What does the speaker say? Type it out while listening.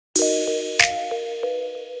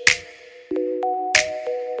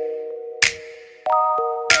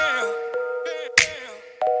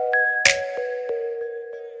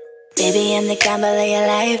Baby, I'm the gamble of your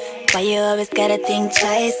life. Why you always gotta think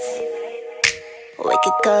twice? We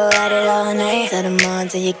could go at it all night, till the morning,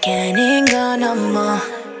 till you can't even go no more.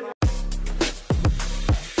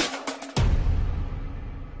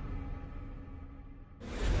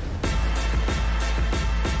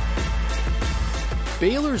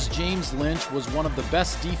 Baylor's James Lynch was one of the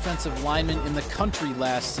best defensive linemen in the country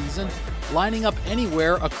last season, lining up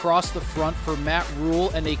anywhere across the front for Matt Rule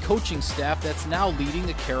and a coaching staff that's now leading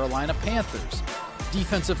the Carolina Panthers.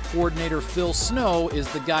 Defensive coordinator Phil Snow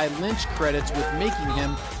is the guy Lynch credits with making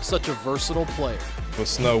him such a versatile player. With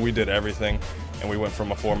Snow, we did everything, and we went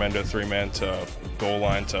from a 4-man to a 3-man to goal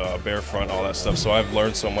line to a bare front, all that stuff. So I've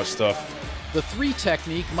learned so much stuff. The 3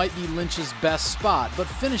 technique might be Lynch's best spot, but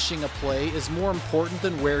finishing a play is more important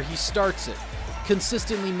than where he starts it.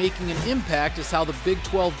 Consistently making an impact is how the Big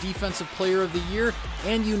 12 Defensive Player of the Year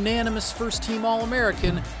and unanimous first-team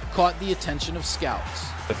All-American caught the attention of scouts.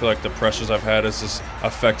 I feel like the pressures I've had is just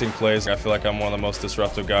affecting plays. I feel like I'm one of the most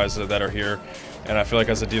disruptive guys that are here, and I feel like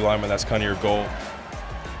as a D lineman, that's kind of your goal.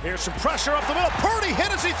 Here's some pressure up the middle. Purdy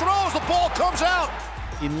hit as he throws. The ball comes out.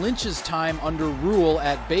 In Lynch's time under Rule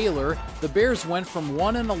at Baylor, the Bears went from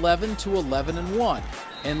 1-11 to 11-1,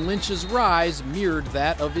 and Lynch's rise mirrored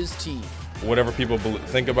that of his team. Whatever people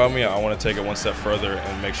think about me, I want to take it one step further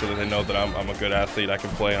and make sure that they know that I'm a good athlete, I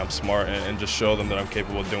can play, and I'm smart, and just show them that I'm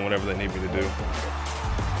capable of doing whatever they need me to do.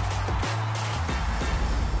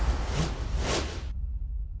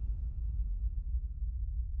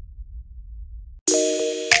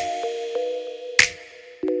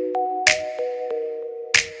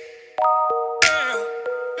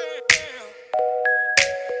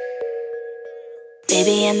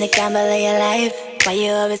 Baby, I'm the gamble of your life. Why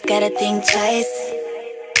you always gotta think twice?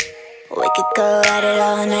 We could go at it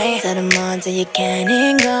all night, till the morning, till you can't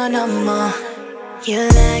even go no more. You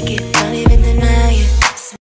like it, don't even deny it.